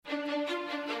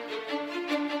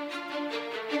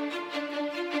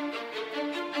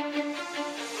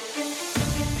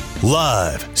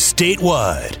Live,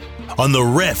 statewide, on the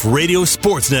Ref Radio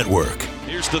Sports Network.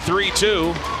 Here's the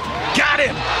 3-2. Got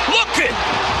him! Looking!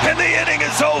 And the inning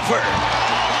is over!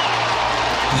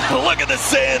 Look at the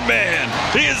Sandman!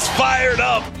 He is fired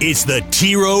up! It's the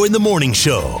T-Row in the Morning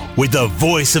Show with the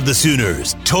voice of the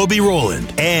Sooners, Toby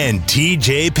Rowland and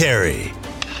TJ Perry.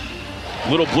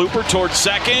 Little blooper towards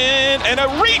second, and a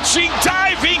reaching,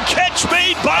 diving catch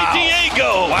made by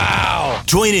Diego. Wow.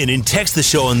 Join in and text the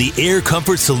show on the Air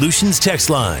Comfort Solutions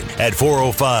text line at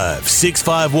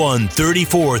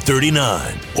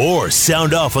 405-651-3439. Or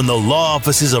sound off on the law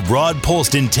offices of Rod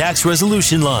Polston Tax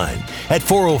Resolution line at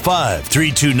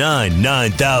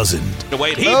 405-329-9000.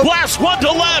 Wait, he blasts one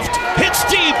to left, hits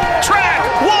deep, track,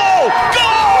 whoa,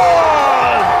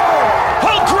 gone!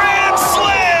 A grand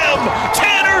slam!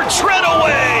 Tanner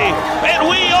Treadaway, and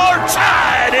we are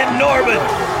tied in Norman.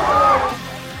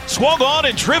 Swung on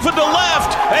and driven to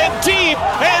left and deep,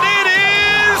 and it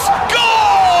is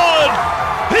gone!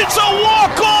 It's a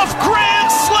walk-off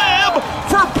grand slam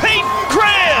for Peyton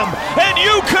Graham, and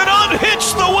you can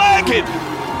unhitch the wagon.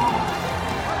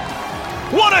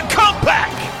 What a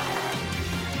comeback!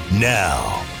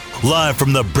 Now, live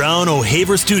from the Brown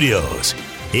O'Haver Studios,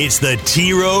 it's the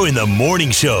T-Row in the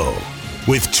Morning Show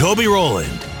with Toby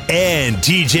Rowland and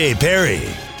TJ Perry.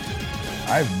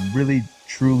 I really,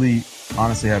 truly,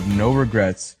 honestly have no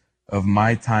regrets of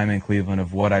my time in Cleveland,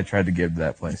 of what I tried to give to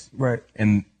that place. Right.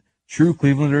 And true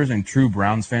Clevelanders and true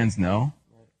Browns fans know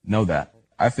that.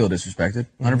 I feel disrespected,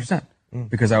 100%.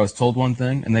 Because I was told one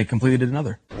thing and they completely did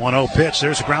another. 1-0 pitch.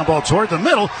 There's a ground ball toward the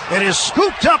middle. It is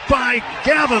scooped up by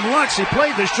Gavin Lux. He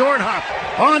played the short hop.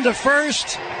 On to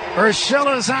first.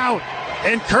 Urshela's out.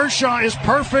 And Kershaw is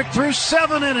perfect through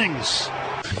 7 innings.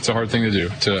 It's a hard thing to do,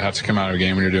 to have to come out of a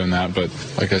game when you're doing that. But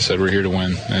like I said, we're here to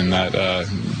win, and that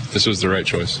this was the right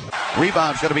choice.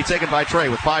 Rebound's going to be taken by Trey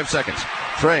with 5 seconds.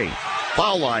 Trey,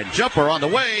 foul line, jumper on the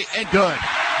way, and good.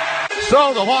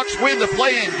 So the Hawks win the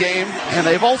play-in game, and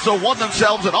they've also won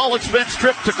themselves an all-expense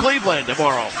trip to Cleveland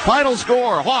tomorrow. Final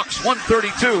score, Hawks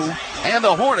 132 and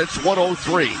the Hornets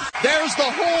 103. There's the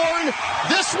horn.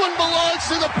 This one belongs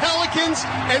to the Pelicans,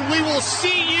 and we will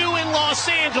see you in Los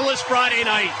Angeles Friday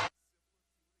night.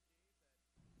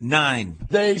 9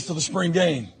 days till the spring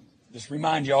game. Just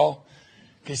remind y'all,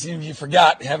 in case any of you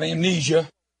forgot, have amnesia.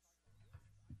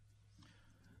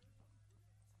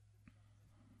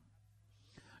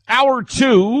 Hour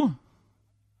 2.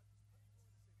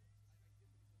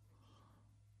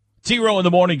 T-Row in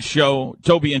the Morning Show.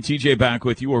 Toby and TJ back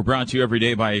with you. We're brought to you every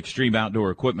day by Extreme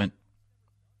Outdoor Equipment.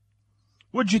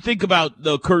 What'd you think about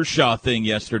the Kershaw thing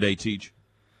yesterday, Teach?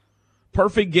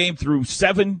 Perfect game through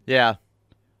 7. Yeah.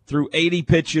 Through 80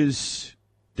 pitches.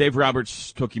 Dave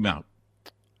Roberts took him out.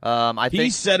 He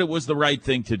said it was the right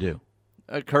thing to do.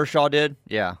 Kershaw did?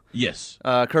 Yeah. Yes.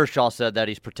 Kershaw said that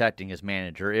he's protecting his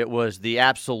manager. It was the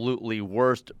absolutely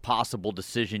worst possible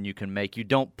decision you can make. You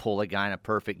don't pull a guy in a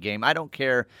perfect game. I don't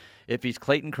care if he's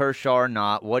Clayton Kershaw or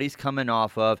not, what he's coming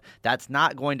off of. That's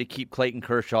not going to keep Clayton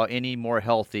Kershaw any more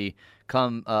healthy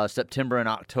come September and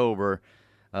October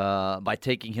by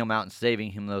taking him out and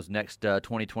saving him those next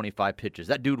 20, 25 pitches.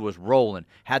 That dude was rolling.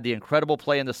 Had the incredible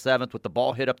play in the 7th with the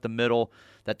ball hit up the middle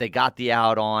that they got the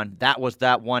out on. That was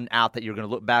that one out that you're going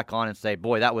to look back on and say,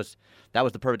 boy, that was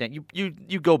the perfect game.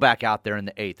 You go back out there in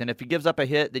the 8th, and if he gives up a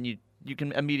hit, then you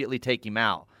can immediately take him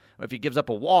out. Or if he gives up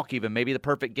a walk even, maybe the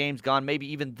perfect game's gone.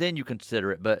 Maybe even then you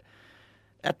consider it. But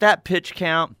at that pitch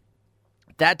count,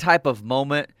 that type of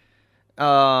moment,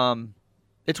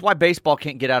 it's why baseball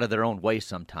can't get out of their own way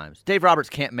sometimes. Dave Roberts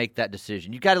can't make that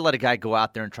decision. You got to let a guy go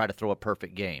out there and try to throw a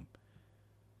perfect game.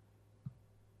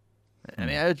 I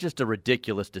mean, it's just a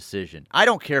ridiculous decision. I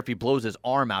don't care if he blows his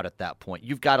arm out at that point.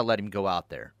 You've got to let him go out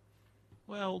there.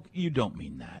 Well, you don't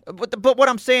mean that. But what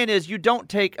I'm saying is you don't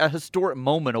take a historic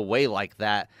moment away like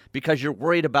that because you're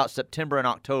worried about September and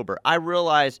October. I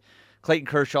realize Clayton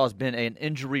Kershaw has been an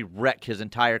injury wreck his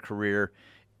entire career.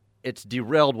 It's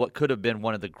derailed what could have been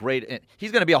one of the great.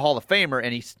 He's going to be a Hall of Famer,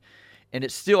 and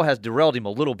it still has derailed him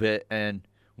a little bit and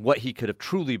what he could have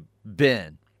truly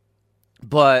been.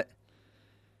 But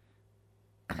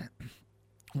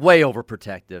way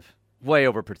overprotective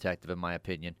in my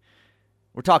opinion.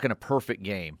 We're talking a perfect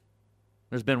game.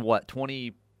 There's been,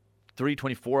 23,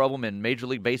 24 of them in Major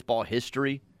League Baseball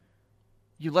history?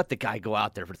 You let the guy go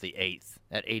out there for the 8th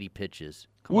at 80 pitches.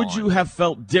 Would you have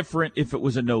felt different if it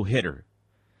was a no-hitter?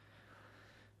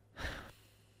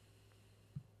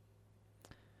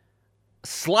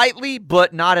 Slightly,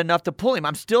 but not enough to pull him.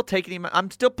 I'm still putting him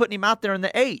out there in the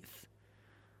 8th.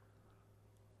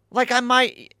 Like, I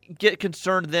might get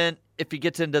concerned then if he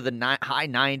gets into the high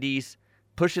 90s,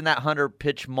 pushing that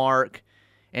 100-pitch mark,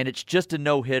 and it's just a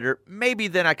no-hitter, maybe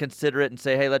then I consider it and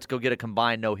say, hey, let's go get a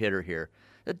combined no-hitter here.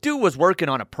 The dude was working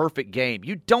on a perfect game.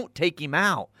 You don't take him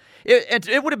out.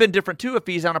 It would have been different, too, if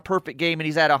he's on a perfect game and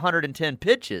he's at 110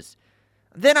 pitches.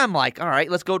 Then I'm like, all right,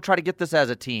 let's go try to get this as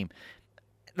a team.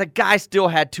 The guy still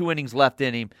had 2 innings left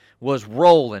in him, was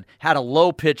rolling, had a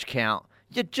low pitch count.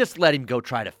 You just let him go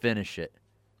try to finish it.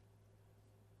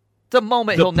 It's a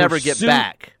moment he'll never get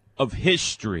back. Of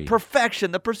history.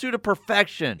 Perfection, the pursuit of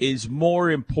perfection. Is more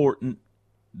important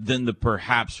than the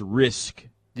perhaps risk.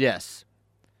 Yes.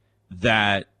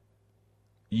 That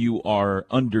you are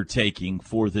undertaking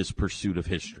for this pursuit of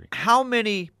history. How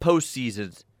many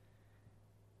postseasons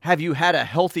have you had a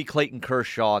healthy Clayton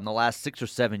Kershaw in the last 6 or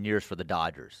 7 years for the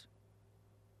Dodgers?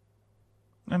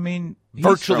 I mean, he's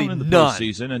virtually thrown in the none.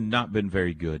 Postseason and not been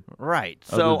very good. Right.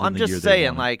 So I'm just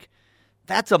saying, like,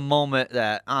 that's a moment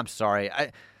that, I'm sorry,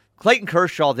 Clayton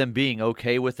Kershaw, them being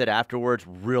okay with it afterwards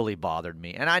really bothered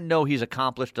me. And I know he's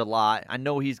accomplished a lot. I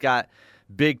know he's got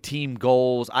big team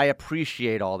goals. I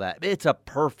appreciate all that. It's a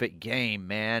perfect game,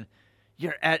 man.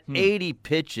 You're at 80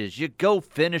 pitches. You go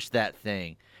finish that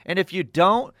thing. And if you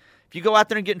don't, if you go out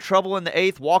there and get in trouble in the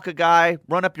 8th, walk a guy,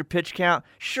 run up your pitch count,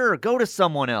 sure, go to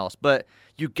someone else. But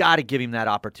you got to give him that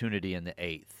opportunity in the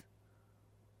 8th.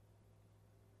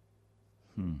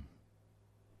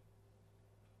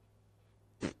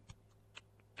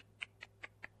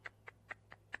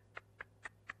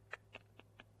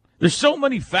 There's so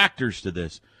many factors to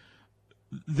this.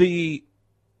 The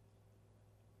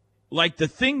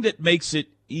thing that makes it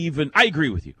even, I agree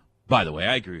with you. By the way,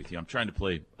 I agree with you. I'm trying to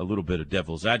play a little bit of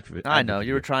devil's advocate. I know.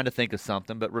 You were trying to think of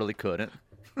something, but really couldn't.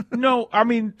 No, I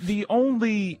mean, the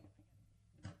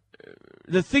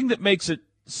thing that makes it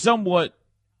somewhat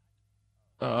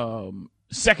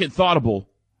second thoughtable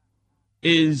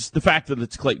is the fact that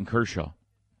it's Clayton Kershaw.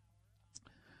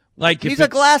 Like, he's a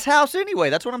glass house anyway.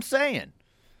 That's what I'm saying.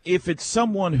 If it's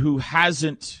someone who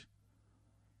hasn't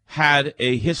had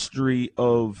a history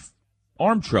of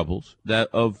arm troubles,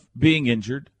 of being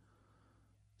injured,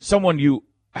 someone you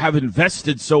have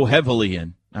invested so heavily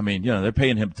in, I mean, they're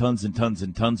paying him tons and tons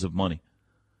and tons of money,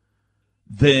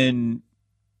 then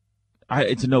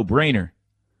it's a no-brainer.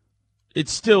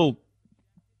 It's still,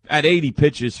 at 80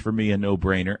 pitches for me, a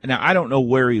no-brainer. Now, I don't know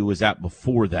where he was at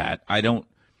before that.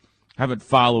 Haven't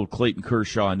followed Clayton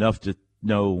Kershaw enough to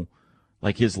know,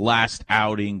 like, his last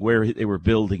outing, where they were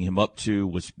building him up to,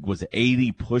 was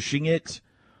 80 pushing it?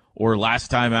 Or last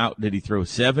time out, did he throw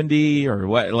 70? Or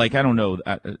what? Like, I don't know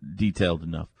detailed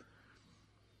enough.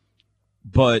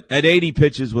 But at 80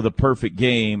 pitches with a perfect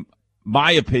game,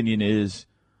 my opinion is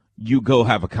you go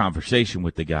have a conversation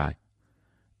with the guy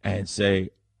and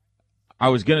say, I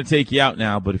was going to take you out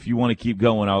now, but if you want to keep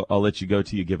going, I'll let you go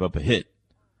till you give up a hit.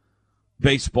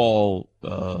 Baseball,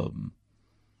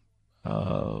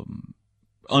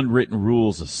 unwritten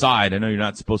rules aside, I know you're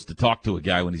not supposed to talk to a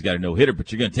guy when he's got a no-hitter,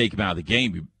 but you're going to take him out of the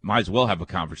game. You might as well have a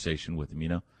conversation with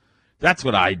him, That's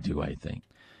what I do, I think.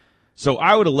 So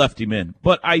I would have left him in.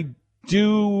 But I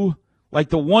do, like,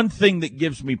 the one thing that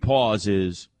gives me pause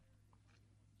is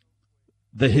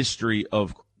the history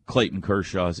of Clayton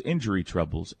Kershaw's injury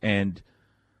troubles, and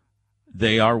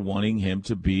they are wanting him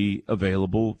to be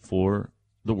available for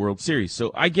the World Series.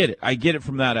 So I get it. I get it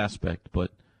from that aspect,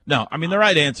 but no, I mean, the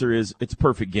right answer is it's a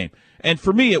perfect game. And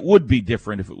for me, it would be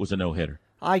different if it was a no-hitter.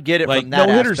 I get it like, from that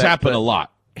no-hitters aspect, happen a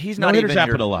lot. He's not no-hitters even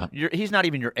happen a lot. He's not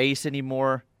even your ace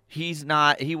anymore. He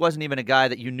wasn't even a guy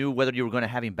that you knew whether you were going to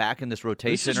have him back in this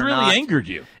rotation or not. This has really angered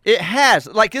you. It has.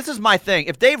 Like, this is my thing.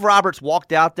 If Dave Roberts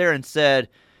walked out there and said,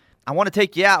 I want to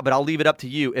take you out, but I'll leave it up to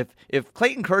you. If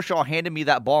Clayton Kershaw handed me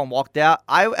that ball and walked out,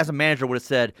 I, as a manager, would have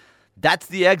said, that's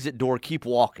the exit door, keep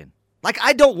walking. Like,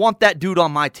 I don't want that dude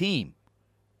on my team.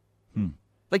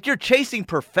 Like, you're chasing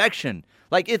perfection.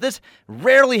 Like, this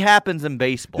rarely happens in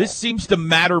baseball. This seems to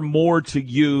matter more to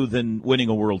you than winning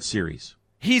a World Series.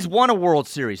 He's won a World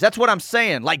Series. That's what I'm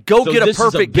saying. Like, go get a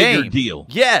perfect game. This is a bigger deal.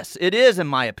 Yes, it is, in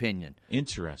my opinion.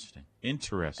 Interesting.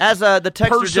 As the texter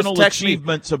Personal just texted me,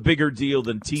 achievement's a bigger deal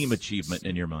than team achievement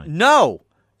in your mind. No.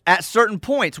 At certain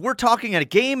points, we're talking a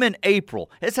game in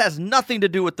April. This has nothing to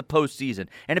do with the postseason.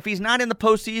 And if he's not in the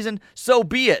postseason, so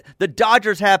be it. The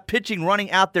Dodgers have pitching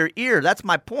running out their ear. That's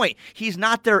my point. He's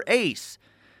not their ace.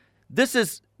 This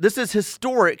is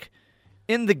historic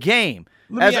in the game.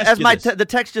 The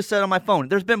text just said on my phone,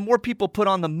 there's been more people put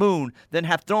on the moon than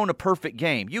have thrown a perfect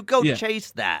game. You go chase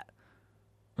that.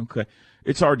 Okay.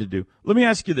 It's hard to do. Let me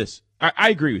ask you this. I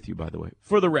agree with you, by the way.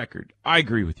 For the record, I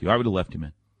agree with you. I would have left him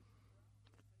in.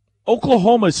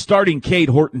 Oklahoma's starting Cade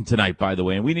Horton tonight, by the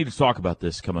way, and we need to talk about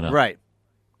this coming up. Right.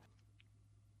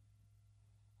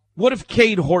 What if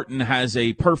Cade Horton has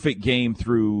a perfect game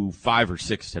through 5 or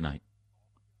 6 tonight?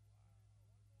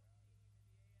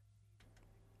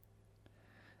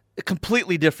 A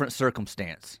completely different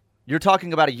circumstance. You're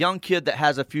talking about a young kid that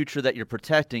has a future that you're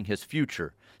protecting his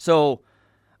future. So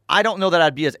I don't know that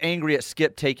I'd be as angry at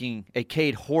Skip taking a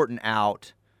Cade Horton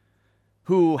out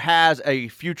who has a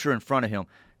future in front of him.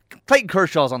 Clayton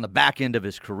Kershaw's on the back end of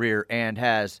his career and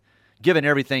has given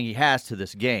everything he has to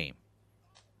this game.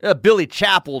 A Billy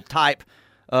Chappell type,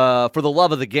 for the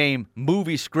love of the game,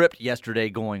 movie script yesterday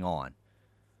going on.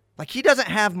 Like, he doesn't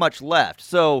have much left.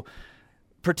 So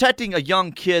protecting a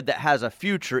young kid that has a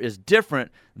future is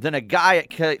different than a guy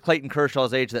at Clayton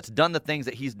Kershaw's age that's done the things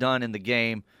that he's done in the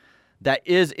game, that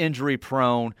is injury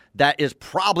prone, that is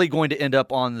probably going to end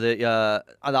up on the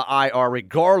IR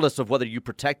regardless of whether you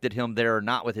protected him there or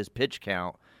not with his pitch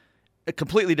count. A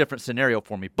completely different scenario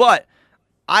for me. But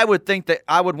I would think that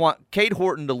I would want Cade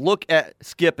Horton to look at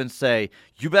Skip and say,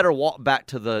 you better walk back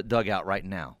to the dugout right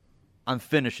now. I'm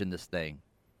finishing this thing.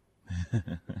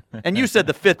 And you said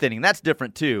the 5th inning. That's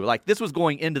different, too. Like, this was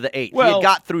going into the 8th. Well, he had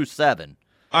got through 7.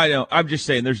 I know. I'm just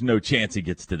saying there's no chance he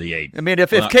gets to the 8th. I mean, if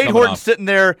Cade Horton's sitting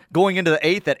there going into the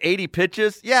 8th at 80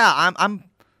 pitches, yeah, I'm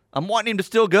wanting him to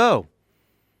still go.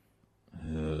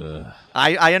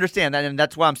 I understand that, and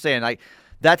that's why I'm saying, like,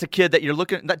 that's a kid that you're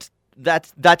looking.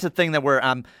 That's a thing that where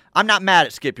I'm not mad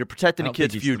at Skip. You're protecting a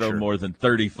kid's future. Throw more than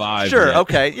 35. Sure, yet.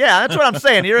 Okay, yeah, that's what I'm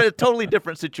saying. You're in a totally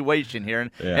different situation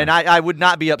here, and I would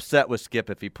not be upset with Skip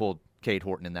if he pulled Cade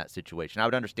Horton in that situation. I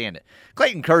would understand it.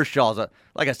 Clayton Kershaw's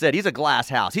like I said, he's a glass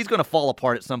house. He's going to fall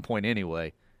apart at some point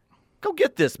anyway. Go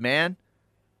get this, man.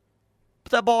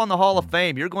 Put that ball in the Hall of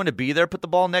Fame. You're going to be there. Put the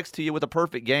ball next to you with a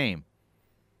perfect game.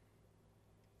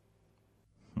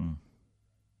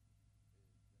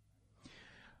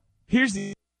 Here's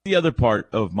the other part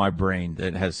of my brain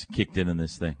that has kicked in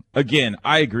this thing. Again,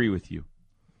 I agree with you,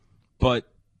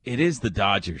 but it is the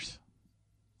Dodgers.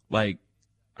 Like,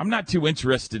 I'm not too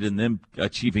interested in them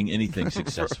achieving anything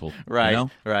successful. Right, you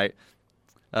know? Right.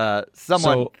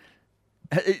 Someone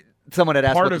had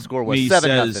asked what the score was.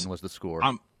 7-0 was the score.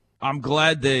 I'm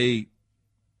glad they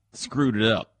screwed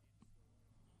it up.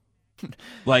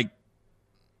 Like,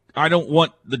 I don't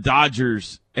want the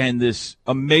Dodgers and this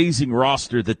amazing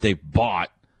roster that they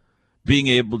bought being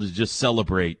able to just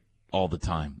celebrate all the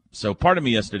time. So part of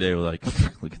me yesterday was like,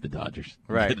 look at the Dodgers.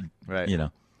 Right. You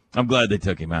know, I'm glad they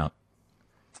took him out.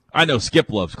 I know Skip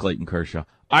loves Clayton Kershaw.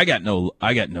 I got no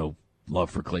love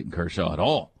for Clayton Kershaw at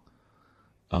all.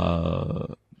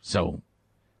 So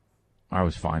I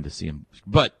was fine to see him.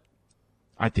 But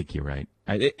I think you're right.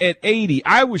 At 80,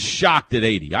 I was shocked at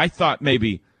 80. I thought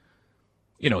maybe,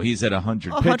 he's at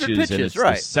 100 pitches, and it's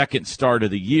right. The second start of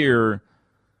the year.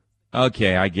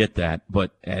 Okay, I get that.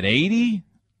 But at 80,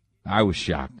 I was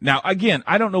shocked. Now, again,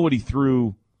 I don't know what he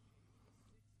threw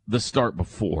the start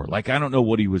before. Like, I don't know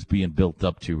what he was being built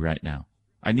up to right now.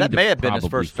 That may have been his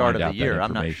first start of the year.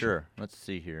 I'm not sure. Let's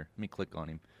see here. Let me click on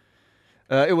him.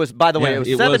 It was, by the way, it was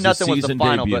 7-0 was the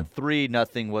final, debut. But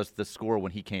 3-0 was the score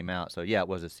when he came out. So, yeah, it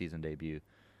was his season debut.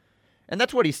 And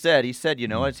that's what he said. He said,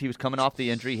 as he was coming off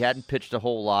the injury, he hadn't pitched a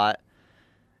whole lot.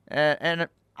 And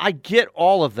I get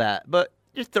all of that. But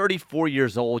you're 34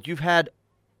 years old. You've had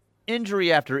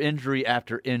injury after injury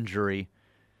after injury.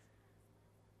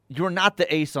 You're not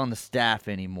the ace on the staff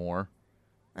anymore.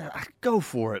 Go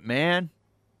for it, man.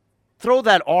 Throw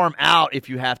that arm out if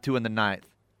you have to in the 9th.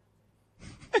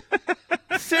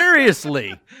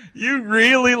 Seriously. You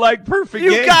really like perfect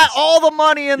games. You've got all the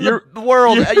money in the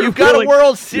world. You've got a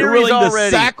World Series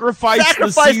already. To sacrifice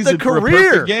the season the career. For a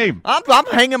perfect game. I'm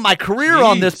hanging my career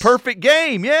on this perfect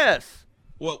game, yes.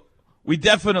 Well, we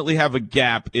definitely have a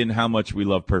gap in how much we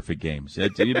love perfect games.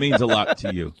 It means a lot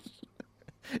to you.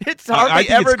 It's hardly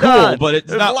ever it's cool, done. But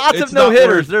There's lots of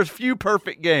no-hitters. There's few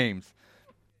perfect games.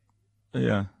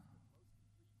 Yeah.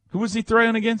 Who was he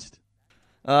throwing against?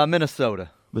 Minnesota.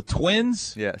 The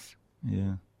Twins? Yes.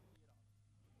 Yeah.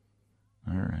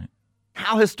 All right.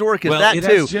 How historic is that,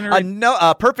 too?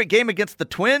 A perfect game against the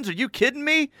Twins? Are you kidding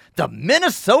me? The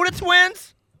Minnesota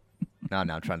Twins? No,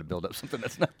 I'm trying to build up something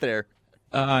that's not there.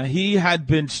 He had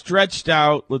been stretched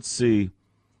out, let's see,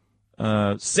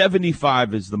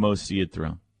 75 is the most he had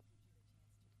thrown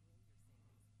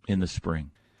in the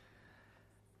spring.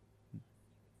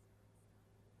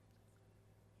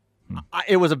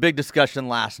 It was a big discussion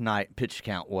last night, pitch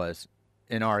count was,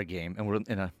 in our game, and we're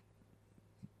in a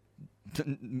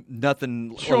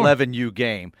 11U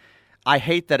game. I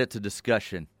hate that it's a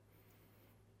discussion.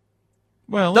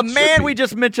 Well, the man we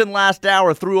just mentioned last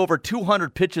hour threw over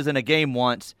 200 pitches in a game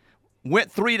once, went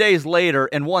 3 days later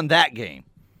and won that game,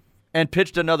 and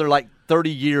pitched another 30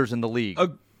 years in the league.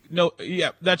 No,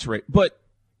 yeah, that's right. But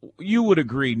you would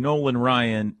agree Nolan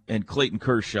Ryan and Clayton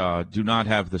Kershaw do not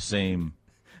have the same.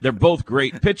 They're both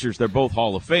great pitchers. They're both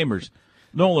Hall of Famers.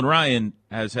 Nolan Ryan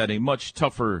has had a much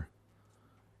tougher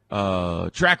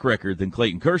track record than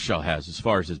Clayton Kershaw has as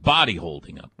far as his body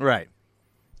holding up. Right.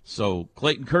 So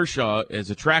Clayton Kershaw has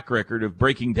a track record of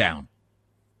breaking down.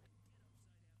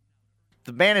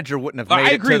 The manager wouldn't have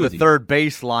made it to the third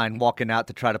baseline walking out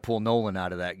to try to pull Nolan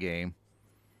out of that game.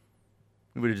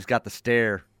 We would have just got the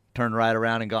stare, turned right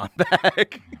around, and gone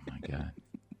back. Oh, my God.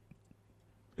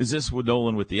 Is this with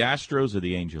Nolan with the Astros or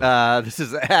the Angels? This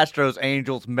is Astros,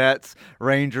 Angels, Mets,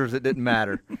 Rangers. It didn't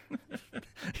matter.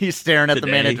 He's staring at the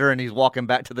manager, and he's walking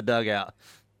back to the dugout.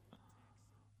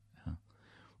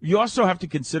 You also have to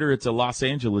consider it's a Los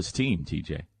Angeles team,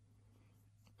 TJ.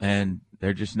 And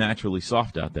they're just naturally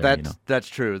soft out there. That's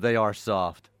true. They are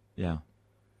soft. Yeah.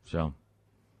 So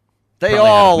they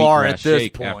all are at this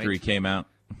point. After he came out.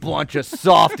 Bunch of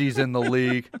softies in the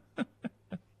league.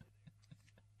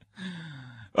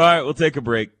 All right, we'll take a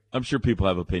break. I'm sure people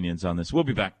have opinions on this. We'll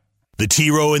be back. The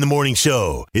T-Row in the Morning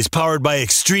Show is powered by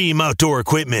Extreme Outdoor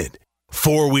Equipment.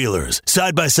 Four-wheelers,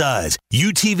 side-by-sides,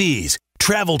 UTVs,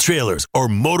 travel trailers, or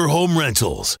motorhome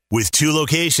rentals. With 2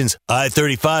 locations,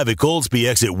 I-35 at Goldsby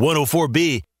exit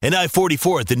 104B and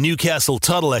I-44 at the Newcastle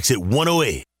Tuttle exit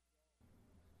 108.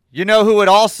 You know who would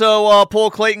also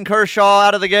pull Clayton Kershaw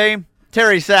out of the game?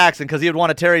 Terry Saxon, because he would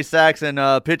want a Terry Saxon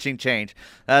pitching change.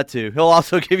 That too. He'll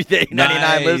also give you the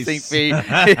 $8.99 listening fee.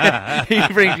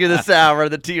 He brings you the sour,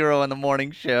 the T-Row in the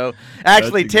morning show.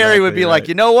 Actually, Terry would be like,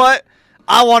 you know what?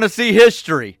 I want to see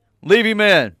history. Leave him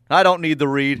in. I don't need the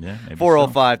read.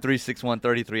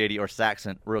 405-361-3380 or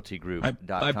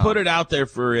SaxonRealtyGroup.com. I put it out there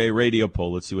for a radio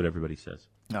poll. Let's see what everybody says.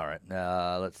 All right.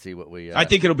 Let's see what we... I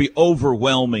think it'll be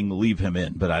overwhelming leave him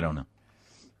in, but I don't know.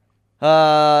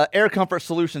 Air Comfort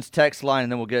Solutions text line,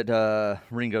 and then we'll get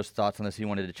Ringo's thoughts on this. He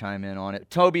wanted to chime in on it.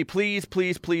 Toby, please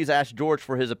ask George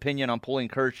for his opinion on pulling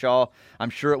Kershaw. I'm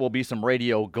sure it will be some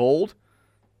radio gold.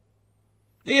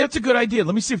 Yeah, that's a good idea.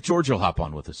 Let me see if George will hop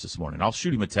on with us this morning. I'll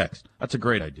shoot him a text. That's a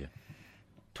great idea.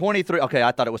 23. Okay,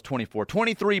 I thought it was 24.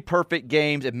 23 perfect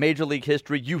games in Major League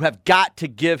history. You have got to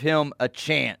give him a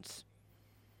chance.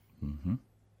 Mm-hmm.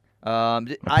 A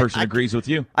person agrees with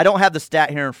you. I don't have the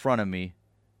stat here in front of me,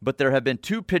 but there have been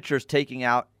 2 pitchers taken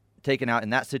out in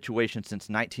that situation since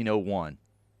 1901.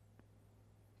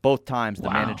 Both times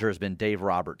the manager has been Dave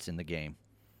Roberts in the game.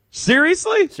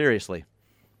 Seriously? Seriously.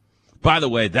 By the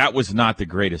way, that was not the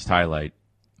greatest highlight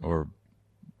or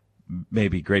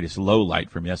maybe greatest low light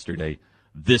from yesterday.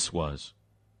 This was.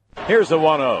 Here's the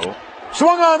 1-0.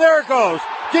 Swung on, there it goes.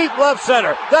 Deep left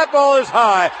center. That ball is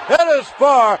high. It is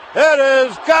far. It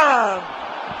is gone.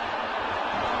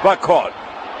 But caught.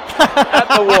 At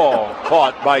the wall,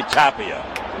 caught by Tapia.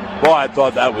 Boy, I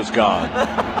thought that was gone.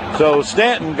 So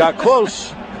Stanton got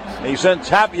close. He sent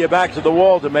Tapia back to the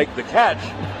wall to make the catch.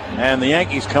 And the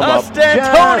Yankees come up just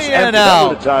empty. That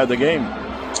would have tied the game.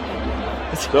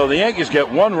 So the Yankees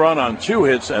get 1 run on 2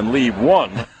 hits and leave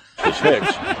 1. It's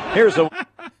Hicks. Here's the...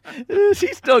 Is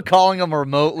he still calling him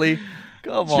remotely?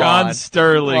 Come on. John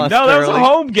Sterling. No, that was a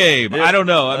home game. I don't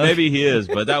know. Maybe he is,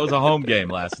 but that was a home game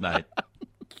last night.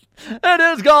 It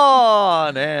is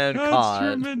gone and That's caught.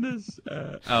 Tremendous.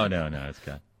 No, it's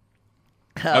gone.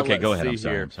 Okay, go ahead. I'm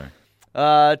sorry.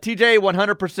 TJ,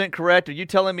 100% correct. Are you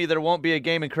telling me there won't be a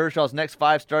game in Kershaw's next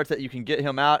 5 starts that you can get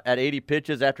him out at 80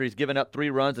 pitches after he's given up 3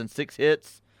 runs and 6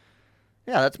 hits?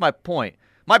 Yeah, that's my point.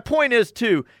 My point is,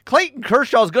 too, Clayton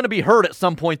Kershaw is going to be hurt at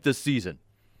some point this season.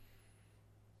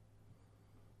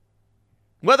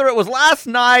 Whether it was last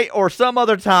night or some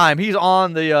other time, he's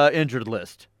on the injured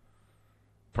list.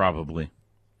 Probably.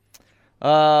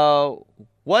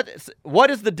 What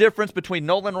is the difference between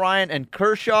Nolan Ryan and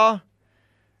Kershaw?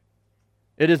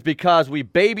 It is because we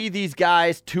baby these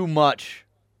guys too much.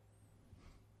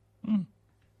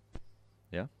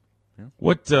 Yeah.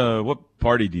 What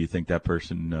party do you think that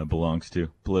person belongs to?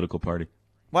 Political party?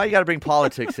 Why you got to bring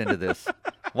politics into this?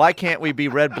 Why can't we be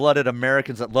red-blooded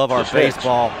Americans that love our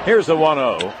baseball? Here's the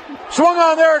 1-0. Swung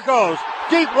on, there it goes.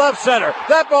 Deep left center.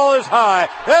 That ball is high.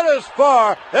 It is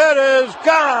far. It is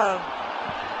gone.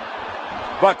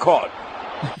 But caught.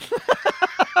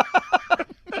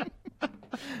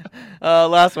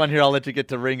 Last one here. I'll let you get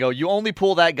to Ringo. You only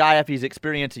pull that guy if he's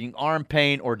experiencing arm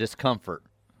pain or discomfort.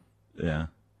 Yeah.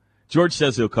 George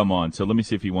says he'll come on, so let me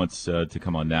see if he wants to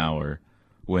come on now or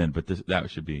when, but that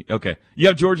should be. Okay. You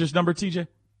have George's number, TJ?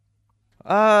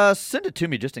 Send it to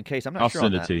me just in case. I'm not sure. I'll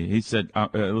send it to you. He said,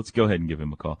 let's go ahead and give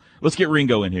him a call. Let's get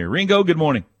Ringo in here. Ringo, good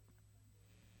morning.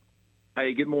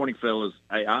 Hey, good morning, fellas.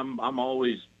 Hey, I'm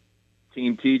always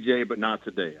Team TJ, but not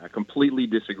today. I completely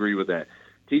disagree with that.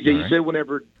 TJ, All you right. said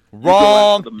whenever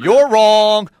Wrong. You're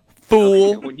wrong,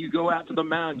 fool. When you go out to the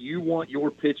mound, you want your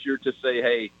pitcher to say,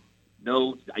 "Hey,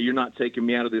 no, you're not taking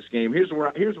me out of this game." Here's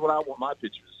what I want my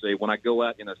pitcher to say when I go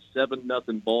out in a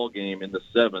 7-0 ball game in the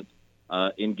 7th.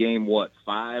 In game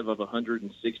 5 of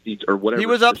 160 or whatever. He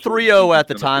was up 3-0 at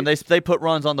the time. They put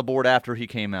runs on the board after he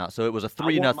came out, so it was a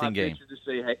 3-0 game. I want my pitcher to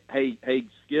say, hey,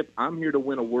 Skip, I'm here to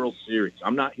win a World Series.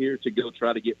 I'm not here to go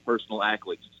try to get personal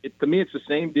accolades. To me, it's the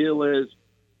same deal as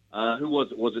who was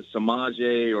it? Was it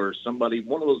Samaje or somebody?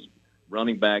 One of those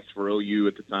running backs for OU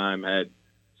at the time had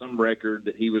some record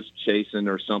that he was chasing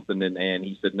or something, and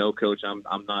he said, "No, Coach, I'm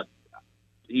not."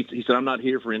 He said, "I'm not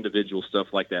here for individual stuff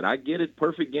like that." I get it.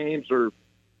 Perfect games are,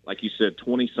 like you said,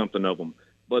 20-something of them.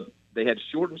 But they had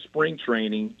shortened spring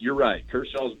training. You're right.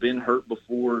 Kershaw's been hurt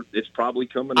before. It's probably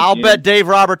coming I'll again. bet Dave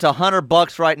Roberts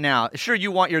 $100 right now. Sure, you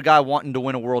want your guy wanting to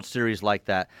win a World Series like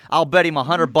that. I'll bet him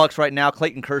 $100 right now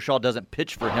Clayton Kershaw doesn't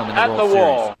pitch for him in the World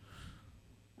Series.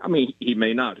 I mean, he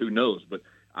may not. Who knows? But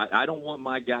I don't want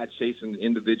my guy chasing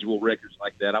individual records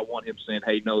like that. I want him saying,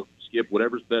 "Hey, no, Skip,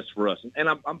 whatever's best for us." And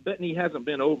I'm betting he hasn't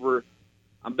been over.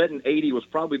 I'm betting 80 was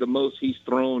probably the most he's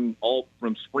thrown all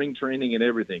from spring training and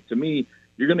everything. To me,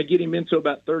 you're going to get him into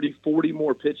about 30, 40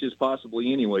 more pitches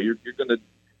possibly anyway. You're going to,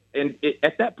 and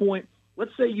at that point,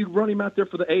 let's say you run him out there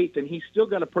for the 8th and he's still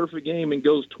got a perfect game and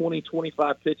goes 20,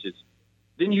 25 pitches.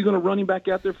 Then you're going to run him back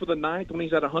out there for the 9th when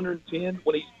he's at 110,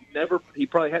 when he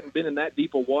probably hadn't been in that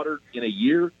deep of water in a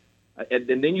year. And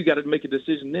then you got to make a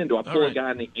decision then. Do I pull a guy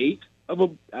in the 8th of a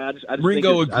 – I just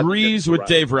Ringo think agrees with right.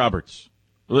 Dave Roberts.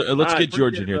 Let's All get right,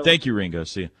 George in here. it, Thank you, Ringo.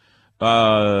 See you.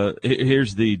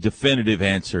 Here's the definitive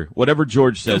answer. Whatever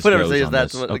George says Whatever goes says, on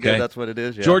that's this, what, okay? that's what it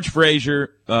is, yeah. George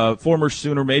Frazier, former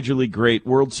Sooner Major League great,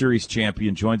 World Series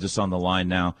champion, joins us on the line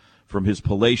now from his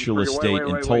palatial estate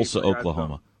in Tulsa,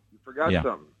 Oklahoma. You forgot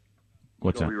something.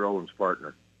 What's Joey that? Rowland's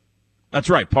partner. That's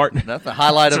right, partner. That's the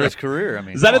highlight of his career. I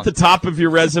mean, is that at the top of your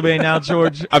resume now,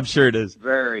 George? I'm sure it is.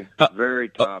 Very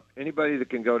top. Anybody that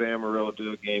can go to Amarillo,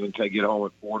 do a game, and get home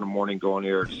at 4 in the morning, go on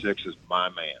here at 6 is my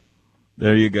man.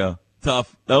 There you go.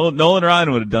 Tough. Nolan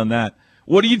Ryan would have done that.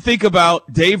 What do you think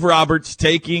about Dave Roberts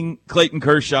taking Clayton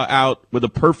Kershaw out with a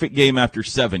perfect game after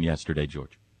 7 yesterday,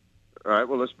 George? All right,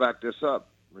 well, let's back this up.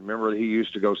 Remember, he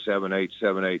used to go 7-8,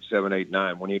 7-8, 7-8,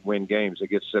 9. When he'd win games, it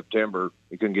gets September,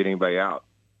 he couldn't get anybody out.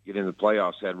 Get in the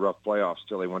playoffs, had rough playoffs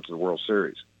till they went to the World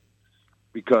Series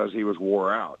because he was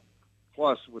wore out.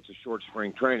 Plus, with the short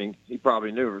spring training, he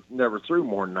probably never threw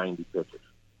more than 90 pitches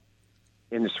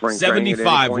in the spring training.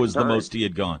 75 was the most he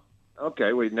had gone.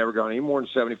 Okay, well, he'd never gone any more than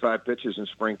 75 pitches in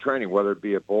spring training, whether it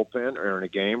be a bullpen or in a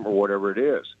game or whatever it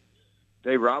is.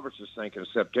 Dave Roberts is thinking of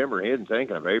September. He isn't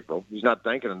thinking of April. He's not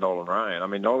thinking of Nolan Ryan. I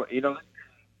mean,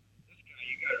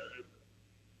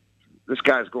 this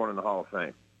guy's going in the Hall of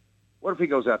Fame. What if he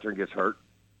goes out there and gets hurt?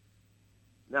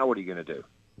 Now what are you going to do?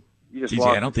 You just TJ,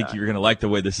 I don't think you're going to like the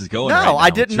way this is going. No, right now.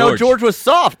 I didn't know George was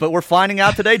soft, but we're finding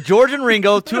out today George and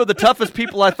Ringo, two of the toughest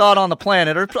people I thought on the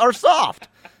planet, are soft.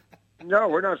 No,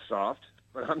 we're not soft,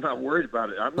 but I'm not worried about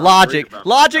it. I'm not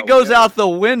Logic goes out the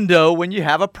window when you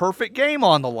have a perfect game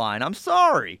on the line. I'm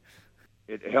sorry.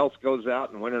 Health goes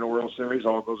out and winning a World Series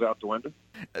all goes out the window?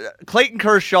 Clayton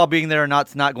Kershaw being there or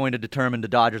not's not going to determine the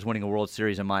Dodgers winning a World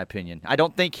Series, in my opinion. I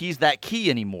don't think he's that key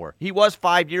anymore. He was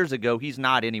 5 years ago. He's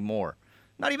not anymore.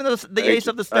 Not even the ace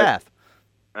of the staff.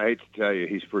 I hate to tell you,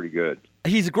 he's pretty good.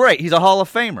 He's great. He's a Hall of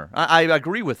Famer. I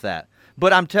agree with that.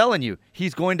 But I'm telling you,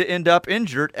 he's going to end up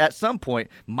injured at some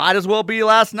point. Might as well be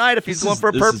last night if he's going for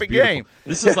a perfect game.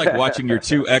 This is like watching your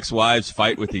two ex-wives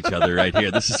fight with each other right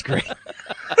here. This is great.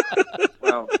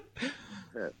 Well,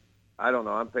 I don't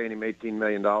know. I'm paying him $18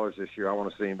 million this year. I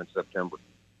want to see him in September.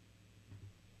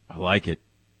 I like it.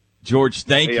 George,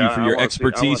 thank you for your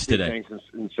expertise today.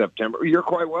 In September. You're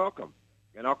quite welcome.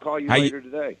 And I'll call you later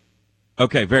today.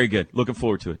 Okay, very good. Looking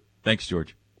forward to it. Thanks,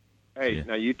 George. Hey,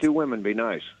 now you two women be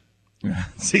nice.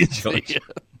 See you, George.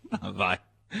 Bye.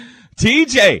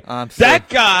 TJ, that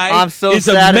guy I'm so is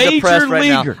sad a and depressed major right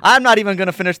leaguer. now. I'm not even going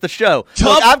to finish the show.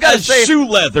 Tough I've got to as say, shoe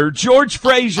leather. George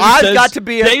Frazier says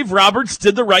Dave Roberts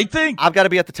did the right thing. I've got to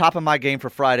be at the top of my game for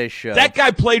Friday's show. That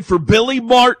guy played for Billy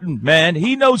Martin, man.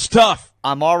 He knows tough.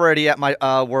 I'm already at my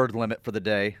word limit for the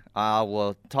day. I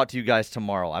will talk to you guys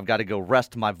tomorrow. I've got to go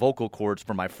rest my vocal cords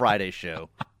for my Friday show.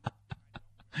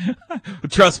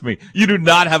 Trust me, you do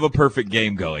not have a perfect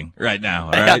game going right now,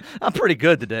 all right? I'm pretty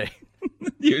good today.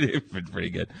 You're pretty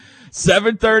good.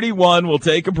 7:31, we'll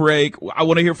take a break. I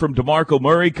want to hear from DeMarco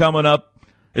Murray coming up.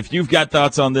 If you've got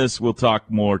thoughts on this, we'll talk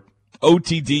more.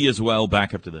 OTD as well,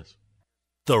 back up to this.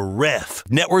 The Ref.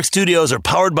 Network studios are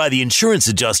powered by the insurance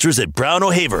adjusters at Brown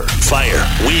O'Haver. Fire,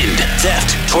 wind,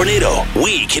 theft, tornado.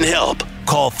 We can help.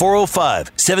 Call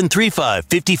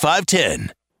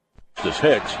 405-735-5510. This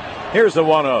Hicks. Here's the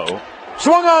 1-0.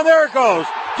 Swung on, there it goes.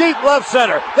 Deep left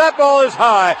center. That ball is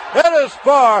high. It is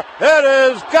far.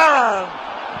 It is gone.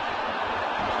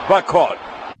 But caught.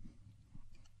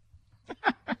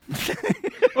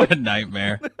 What a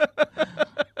nightmare.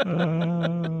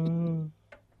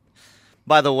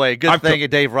 By the way, good thing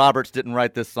Dave Roberts didn't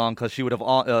write this song because she would have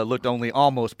looked only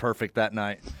almost perfect that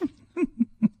night.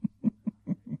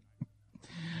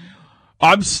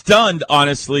 I'm stunned,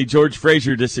 honestly. George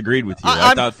Frazier disagreed with you.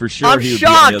 I thought for sure he would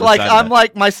shocked. be on the other side I'm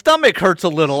like, my stomach hurts a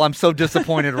little. I'm so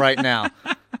disappointed right now.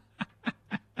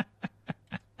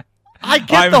 I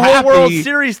get the whole World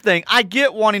Series thing. I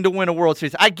get wanting to win a World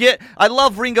Series. I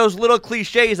love Ringo's little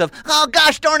cliches of, oh,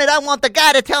 gosh darn it, I want the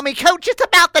guy to tell me, Coach, it's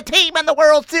about the team and the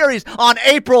World Series on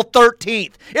April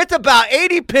 13th. It's about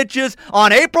 80 pitches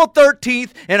on April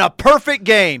 13th in a perfect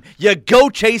game. You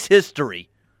go chase history.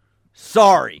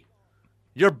 Sorry.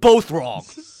 You're both wrong.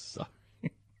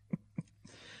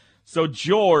 So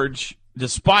George,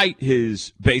 despite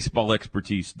his baseball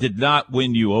expertise, did not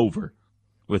win you over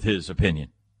with his opinion.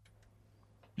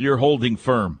 You're holding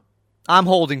firm. I'm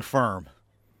holding firm.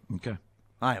 Okay.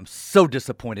 I am so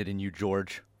disappointed in you,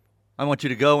 George. I want you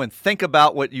to go and think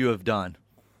about what you have done.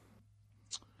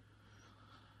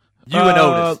 You and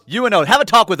Otis. Have a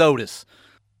talk with Otis.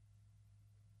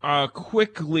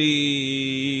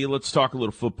 Quickly, let's talk a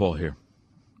little football here.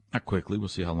 Not quickly. We'll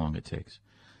see how long it takes.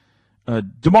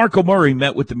 DeMarco Murray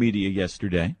met with the media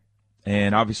yesterday,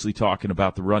 and obviously talking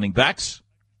about the running backs.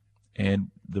 And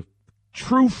the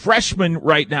true freshman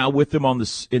right now with him in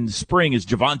the spring is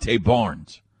Javonte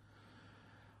Barnes.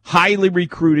 Highly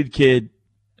recruited kid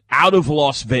out of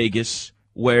Las Vegas,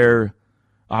 where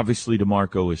obviously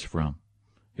DeMarco is from.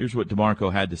 Here's what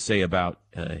DeMarco had to say about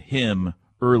him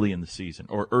early in the season,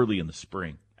 or early in the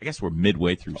spring. I guess we're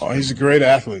midway through spring. Oh, he's a great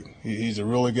athlete. He's a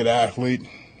really good athlete.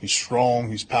 He's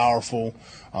strong. He's powerful.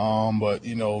 But,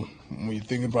 when you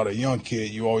think about a young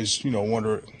kid, you always,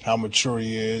 wonder how mature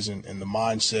he is and the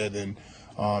mindset. And,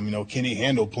 can he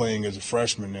handle playing as a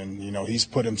freshman? And, he's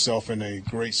put himself in a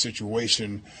great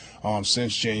situation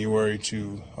since January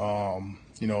to,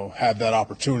 have that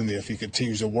opportunity if he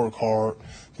continues to work hard,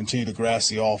 continue to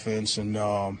grasp the offense, and,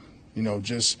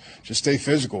 just stay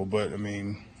physical. But,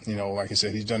 like I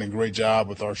said, he's done a great job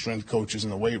with our strength coaches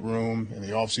in the weight room and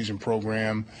the off-season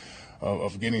program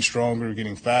of getting stronger,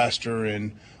 getting faster.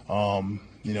 And,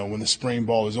 when the spring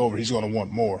ball is over, he's going to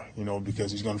want more,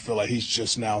 because he's going to feel like he's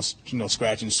just now,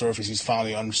 scratching the surface. He's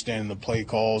finally understanding the play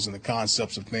calls and the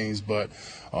concepts of things. But,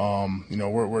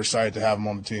 we're excited to have him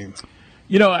on the team.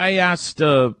 I asked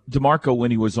DeMarco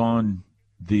when he was on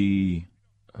the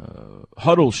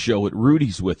Huddle show at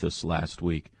Rudy's with us last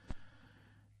week,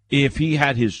 if he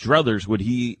had his druthers, would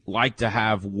he like to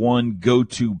have one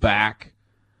go-to back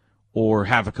or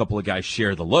have a couple of guys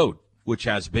share the load, which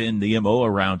has been the MO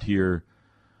around here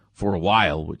for a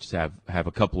while, which is have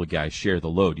a couple of guys share the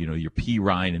load, your P.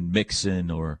 Ryan and Mixon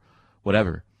or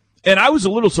whatever. And I was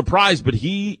a little surprised, but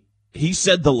he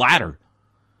said the latter.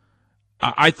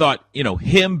 I thought,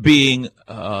 him being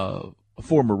a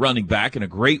former running back and a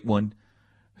great one,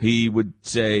 he would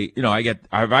say,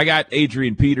 I got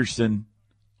Adrian Peterson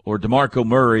or DeMarco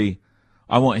Murray,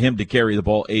 I want him to carry the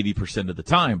ball 80% of the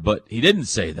time. But he didn't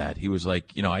say that. He was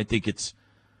like, I think it's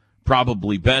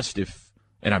probably best if,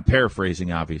 and I'm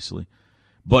paraphrasing obviously,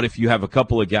 but if you have a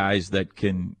couple of guys that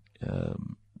can,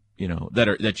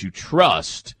 that you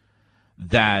trust,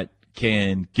 that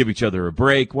can give each other a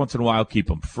break once in a while, keep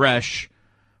them fresh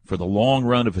for the long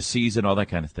run of a season, all that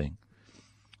kind of thing.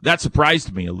 That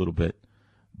surprised me a little bit.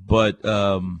 But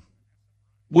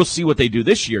we'll see what they do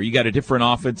this year. You got a different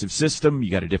offensive system.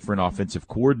 You got a different offensive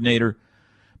coordinator.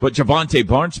 But Javonte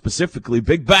Barnes specifically,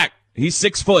 big back. He's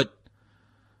 6 foot.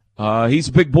 He's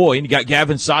a big boy. And you got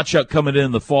Gavin Sawchuk coming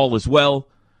in the fall as well.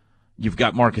 You've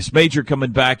got Marcus Major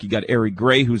coming back. You got Eric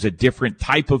Gray, who's a different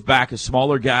type of back, a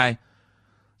smaller guy.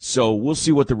 So we'll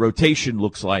see what the rotation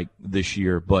looks like this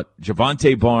year. But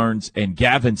Javonte Barnes and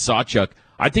Gavin Sawchuk,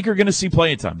 I think are going to see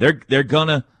playing time. We're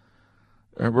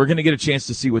going to get a chance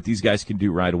to see what these guys can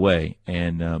do right away.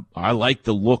 And I like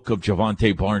the look of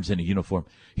Javonte Barnes in a uniform.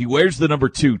 He wears the number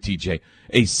 2, TJ.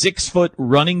 A 6 foot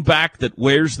running back that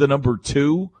wears the number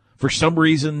 2. For some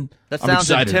reason, that I'm sounds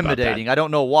intimidating. I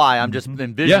don't know why. I'm just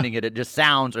envisioning it. It just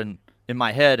sounds in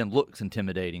my head and looks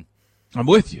intimidating. I'm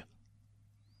with you.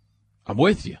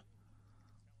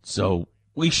 So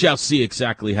we shall see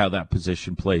exactly how that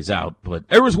position plays out. But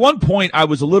there was one point I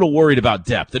was a little worried about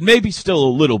depth, and maybe still a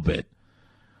little bit.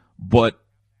 But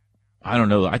I don't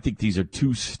know. I think these are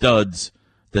two studs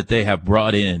that they have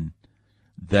brought in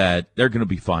that they're going to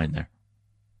be fine there.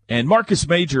 And Marcus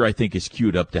Major, I think, is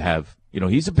queued up to have,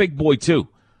 he's a big boy too.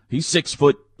 He's 6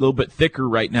 foot, a little bit thicker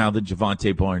right now than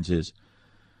Javonte Barnes is,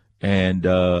 and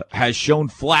has shown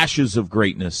flashes of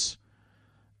greatness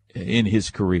in his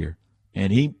career.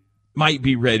 And he might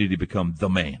be ready to become the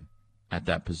man at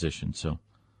that position. So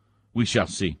we shall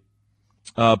see.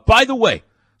 By the way,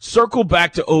 circle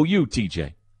back to OU,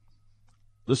 TJ.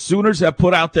 The Sooners have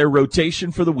put out their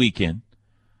rotation for the weekend.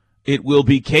 It will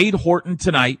be Cade Horton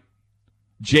tonight,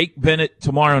 Jake Bennett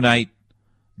tomorrow night,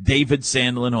 David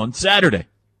Sandlin on Saturday.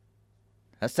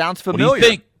 That sounds familiar. What do you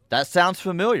think? That sounds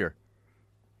familiar.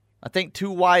 I think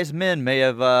two wise men may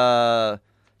have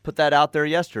put that out there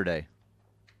yesterday.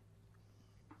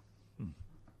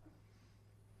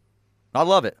 I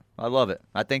love it.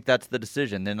 I think that's the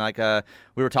decision. Then, like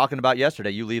we were talking about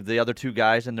yesterday, you leave the other two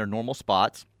guys in their normal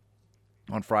spots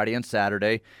on Friday and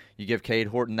Saturday. You give Cade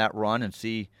Horton that run and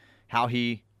see how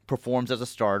he performs as a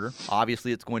starter.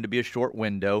 Obviously, it's going to be a short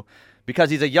window because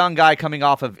he's a young guy coming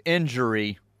off of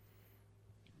injury.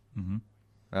 Mm-hmm.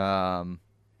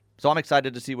 So I'm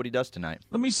excited to see what he does tonight.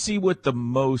 Let me see what the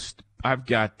most – I've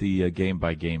got the game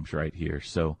by games right here.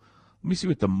 So let me see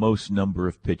what the most number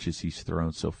of pitches he's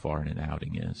thrown so far in an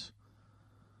outing is.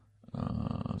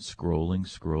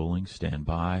 Scrolling, stand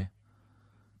by.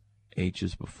 H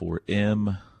is before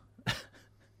M.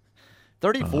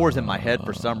 34 is in my head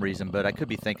for some reason, but I could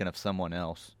be thinking of someone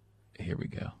else. Here we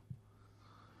go.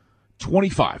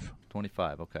 25.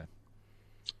 25, okay.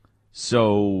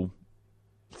 So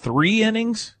 3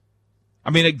 innings? I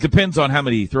mean, it depends on how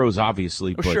many he throws,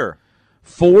 obviously. But sure.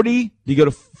 40? Do you go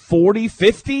to 40,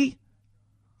 50? Do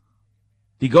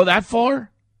you go that far?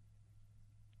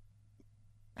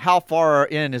 How far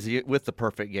in is he with the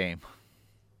perfect game?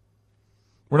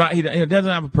 We're not. He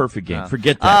doesn't have a perfect game.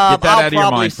 Forget that. Get that out of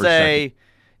your mind for a second. I'll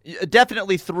probably say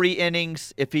definitely 3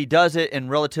 innings. If he does it in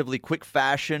relatively quick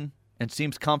fashion and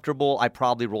seems comfortable, I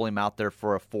probably roll him out there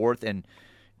for a 4th and,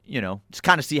 just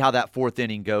kind of see how that 4th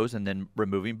inning goes and then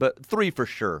remove him. But 3 for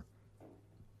sure.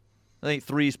 I think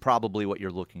 3 is probably what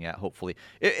you're looking at, hopefully,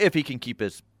 if he can keep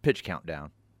his pitch count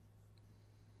down.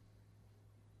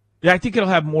 Yeah, I think it'll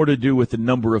have more to do with the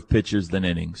number of pitches than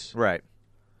innings. Right.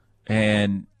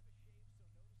 And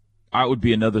that would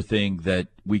be another thing that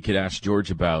we could ask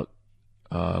George about.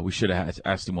 We should have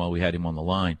asked him while we had him on the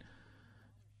line.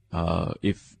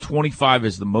 If 25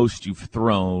 is the most you've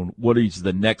thrown, what is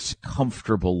the next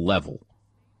comfortable level?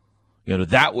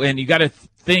 That, and you got to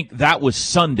think that was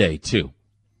Sunday too.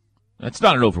 That's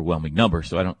not an overwhelming number,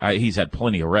 so he's had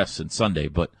plenty of rests since Sunday,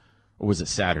 or was it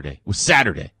Saturday? It was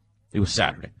Saturday.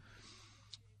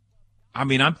 I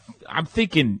mean, I'm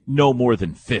thinking no more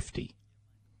than 50.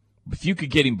 If you could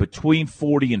get him between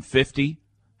 40 and 50,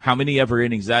 how many ever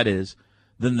innings that is,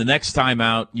 then the next time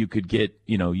out you could get,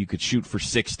 you could shoot for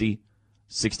 60,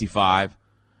 65,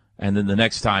 and then the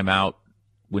next time out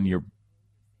when you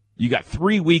got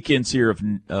 3 weekends here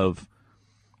of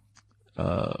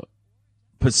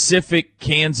Pacific,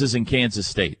 Kansas, and Kansas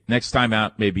State. Next time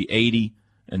out maybe 80,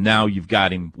 and now you've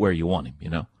got him where you want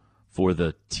him, for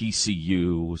the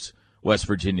TCUs, West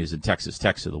Virginias, and Texas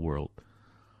Techs of the world.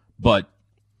 But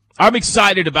I'm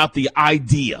excited about the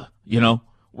idea,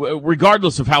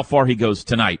 regardless of how far he goes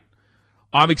tonight.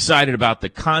 I'm excited about the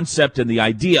concept and the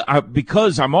idea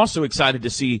because I'm also excited to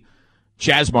see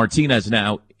Chaz Martinez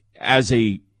now as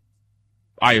I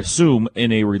assume,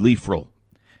 in a relief role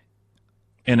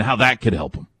and how that could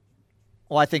help him.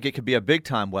 Well, I think it could be a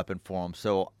big-time weapon for him.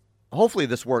 So hopefully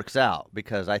this works out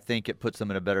because I think it puts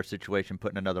them in a better situation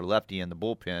putting another lefty in the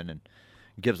bullpen and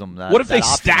gives them that. What if that they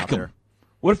option stack out him? there.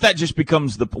 What if that just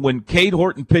becomes when Cade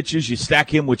Horton pitches, you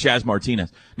stack him with Chaz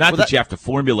Martinez? Not that you have to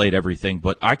formulate everything,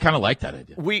 but I kind of like that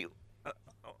idea. We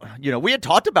had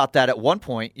talked about that at one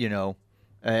point,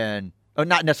 and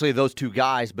not necessarily those two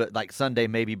guys, but like Sunday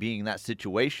maybe being that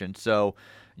situation. So,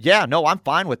 yeah, no, I'm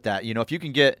fine with that. If you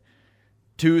can get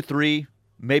 2, 3,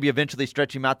 maybe eventually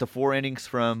stretch him out to 4 innings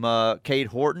from Cade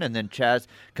Horton, and then Chaz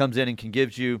comes in and can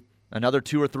give you another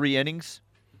 2 or 3 innings,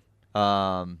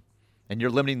 and you're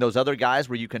limiting those other guys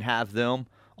where you can have them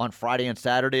on Friday and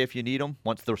Saturday if you need them,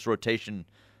 once this rotation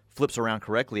flips around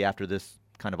correctly after this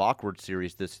kind of awkward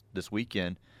series this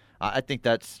weekend. I think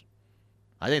that's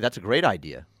a great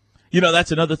idea.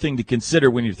 That's another thing to consider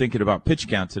when you're thinking about pitch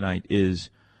count tonight is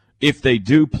if they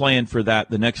do plan for that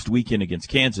the next weekend against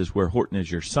Kansas where Horton is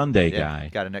your Sunday guy.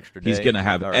 Got an extra day. He's going to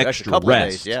have extra couple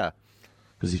rest. Of days, yeah.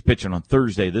 Because he's pitching on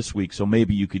Thursday this week, so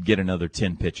maybe you could get another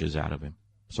 10 pitches out of him.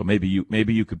 So maybe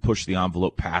you could push the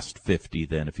envelope past 50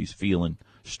 then if he's feeling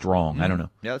strong. I don't know.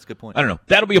 Yeah, that's a good point. I don't know.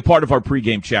 That'll be a part of our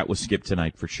pregame chat with Skip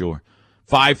tonight for sure.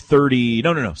 5:30.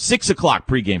 No. 6 o'clock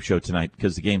pregame show tonight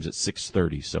because the game's at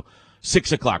 6:30. So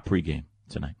 6 o'clock pregame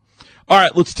tonight. All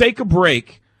right, let's take a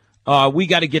break. We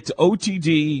got to get to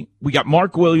OTD. We got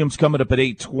Mark Williams coming up at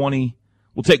 8:20.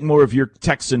 We'll take more of your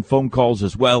texts and phone calls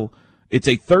as well. It's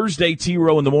a Thursday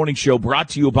T-Row in the Morning Show brought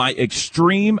to you by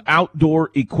Extreme Outdoor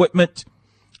Equipment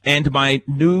and my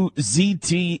new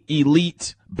ZT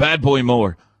Elite Bad Boy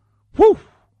Mower. Woo!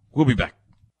 We'll be back.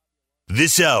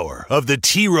 This hour of the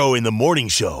T-Row in the Morning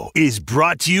Show is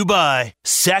brought to you by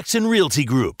Saxon Realty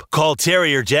Group. Call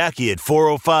Terry or Jackie at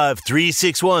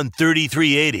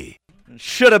 405-361-3380.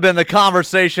 Should have been the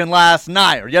conversation last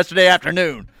night or yesterday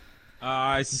afternoon.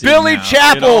 I see. Billy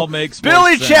Chappell. It all makes more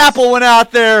Billy sense. Chappell went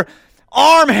out there,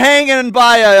 arm hanging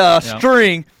by a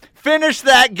string, finished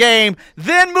that game,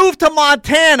 then moved to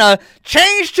Montana,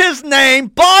 changed his name,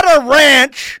 bought a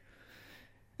ranch,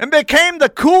 and became the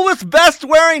coolest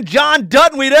vest-wearing John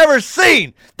Dutton we'd ever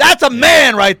seen. That's a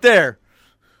man right there.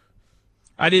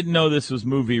 I didn't know this was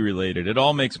movie-related. It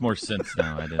all makes more sense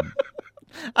now. I didn't.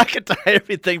 I could tie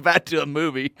everything back to a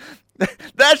movie.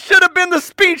 That should have been the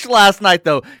speech last night,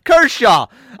 though. Kershaw,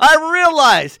 I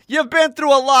realize you've been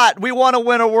through a lot. We want to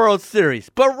win a World Series.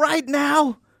 But right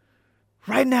now's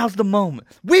the moment.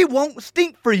 We won't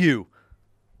stink for you.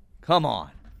 Come on.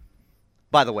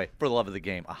 By the way, for the love of the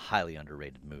game, a highly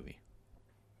underrated movie.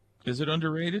 Is it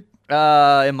underrated?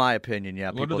 In my opinion,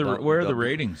 yeah. Where are the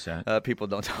ratings at? People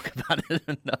don't talk about it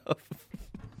enough.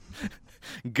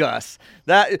 Gus.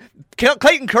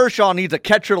 Clayton Kershaw needs a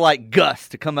catcher like Gus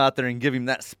to come out there and give him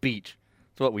that speech.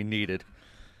 That's what we needed.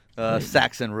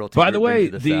 Saxon Realty. By the way,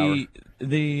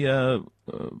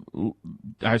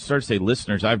 I started to say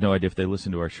listeners. I have no idea if they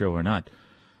listen to our show or not.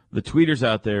 The tweeters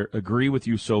out there agree with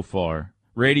you so far.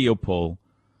 Radio poll.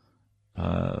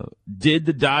 Did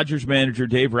the Dodgers manager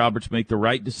Dave Roberts make the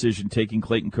right decision taking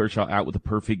Clayton Kershaw out with a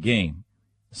perfect game?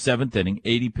 7th inning,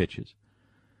 80 pitches.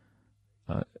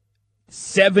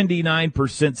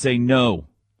 79% say no.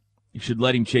 You should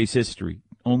let him chase history.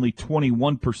 Only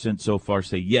 21% so far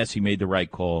say yes, he made the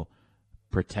right call.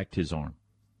 Protect his arm.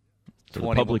 So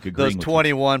the public agreeing those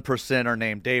 21% are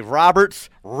named Dave Roberts,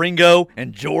 Ringo,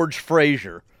 and George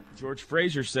Frazier. George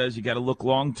Frazier says you got to look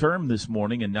long-term this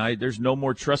morning, and there's no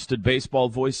more trusted baseball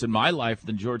voice in my life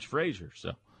than George Frazier.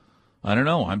 So, I don't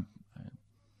know.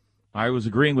 I was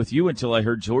agreeing with you until I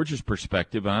heard George's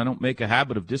perspective, and I don't make a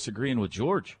habit of disagreeing with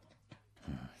George.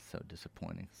 So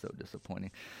disappointing.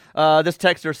 This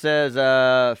texter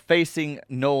says, facing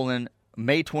Nolan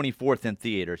May 24th in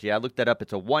theaters. Yeah, I looked that up.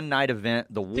 It's a one-night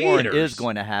event. The Warren is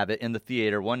going to have it in the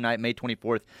theater one night, May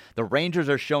 24th. The Rangers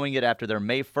are showing it after their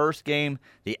May 1st game.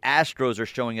 The Astros are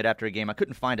showing it after a game. I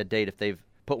couldn't find a date if they've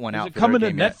put one out. Is it coming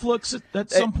to Netflix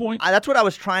at some point? That's what I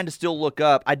was trying to still look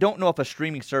up. I don't know if a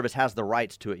streaming service has the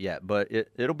rights to it yet, but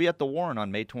it'll be at the Warren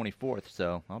on May 24th,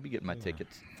 so I'll be getting my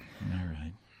tickets. All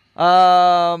right.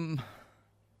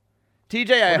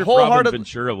 TJ, I wholeheartedly. Robin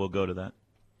Ventura will go to that.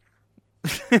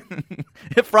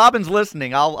 If Robin's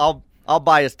listening, I'll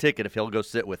buy his ticket if he'll go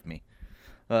sit with me.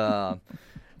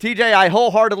 TJ, I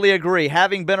wholeheartedly agree.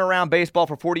 Having been around baseball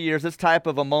for 40 years, this type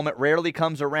of a moment rarely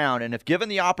comes around. And if given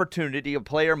the opportunity, a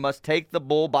player must take the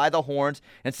bull by the horns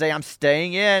and say, I'm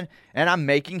staying in and I'm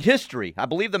making history. I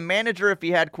believe the manager, if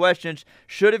he had questions,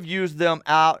 should have used them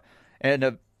out.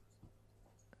 And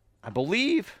I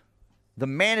believe the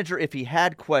manager, if he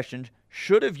had questions,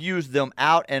 should have used them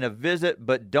out and a visit,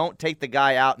 but don't take the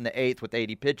guy out in the 8th with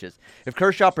 80 pitches. If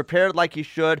Kershaw prepared like he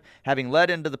should, having led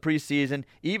into the preseason,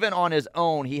 even on his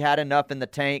own, he had enough in the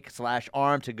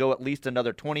tank/arm to go at least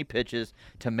another 20 pitches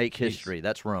to make history.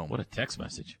 That's Rome. What a text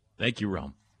message. Thank you,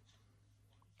 Rome.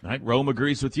 All right, Rome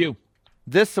agrees with you.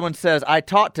 This one says, I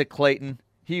talked to Clayton.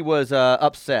 He was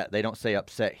upset. They don't say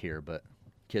upset here, but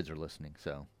kids are listening,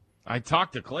 so. I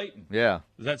talked to Clayton. Yeah.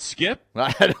 Is that Skip?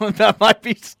 That might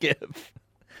be Skip.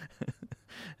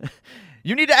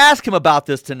 You need to ask him about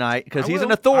this tonight because he's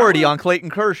an authority on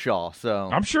Clayton Kershaw. So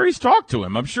I'm sure he's talked to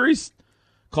him. I'm sure he's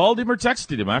called him or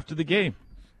texted him after the game.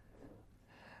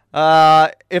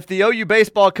 If the OU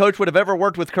baseball coach would have ever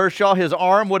worked with Kershaw, his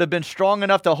arm would have been strong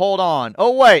enough to hold on.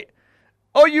 Oh, wait.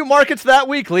 OU markets that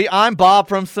weekly. I'm Bob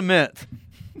from Cement.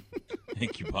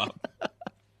 Thank you, Bob.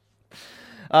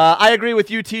 I agree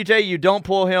with you, TJ. You don't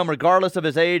pull him, regardless of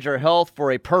his age or health,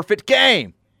 for a perfect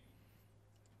game.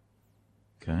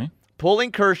 Okay.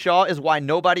 Pulling Kershaw is why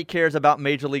nobody cares about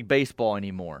Major League Baseball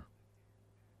anymore.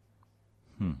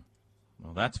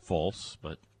 Well, that's false,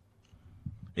 but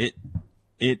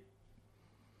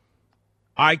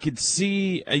I could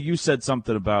see, you said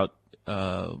something about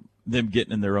them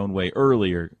getting in their own way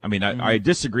earlier. I mean, I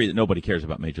disagree that nobody cares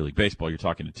about Major League Baseball. You're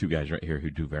talking to two guys right here who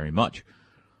do very much.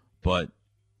 But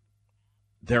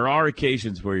there are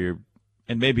occasions where you're,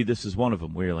 and maybe this is one of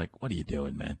them, where you're like, what are you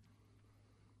doing, man?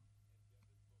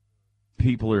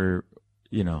 People are,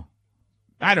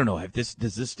 I don't know. Does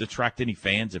this attract any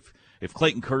fans? If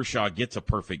Clayton Kershaw gets a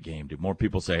perfect game, do more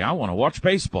people say, I want to watch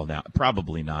baseball now?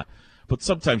 Probably not. But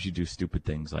sometimes you do stupid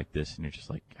things like this, and you're just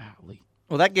like, golly.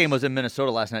 Well, that game was in Minnesota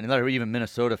last night, and there were even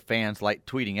Minnesota fans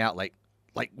tweeting out like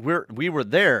we were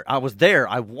there. I was there.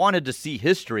 I wanted to see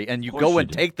history, and you go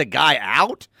and take the guy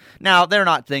out. Now they're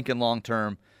not thinking long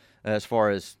term, as far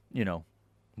as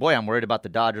boy, I'm worried about the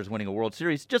Dodgers winning a World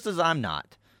Series, just as I'm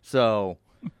not. So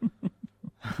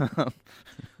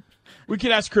we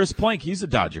could ask Chris Plank. He's a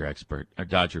Dodger expert, a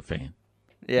Dodger fan.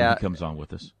 Yeah, he comes on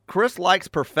with us. Chris likes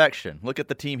perfection. Look at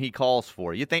the team he calls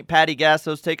for. You think Patty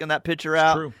Gasso's taking that pitcher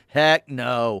out? True. Heck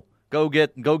no. Go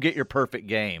get your perfect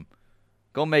game.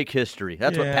 Go make history.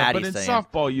 That's what Patty's saying. But in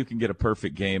softball, you can get a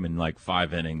perfect game in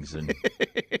 5 innings and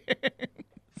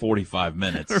 45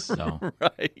 minutes. So.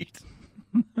 Right.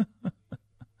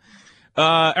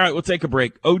 All right, we'll take a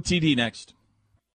break. OTD next.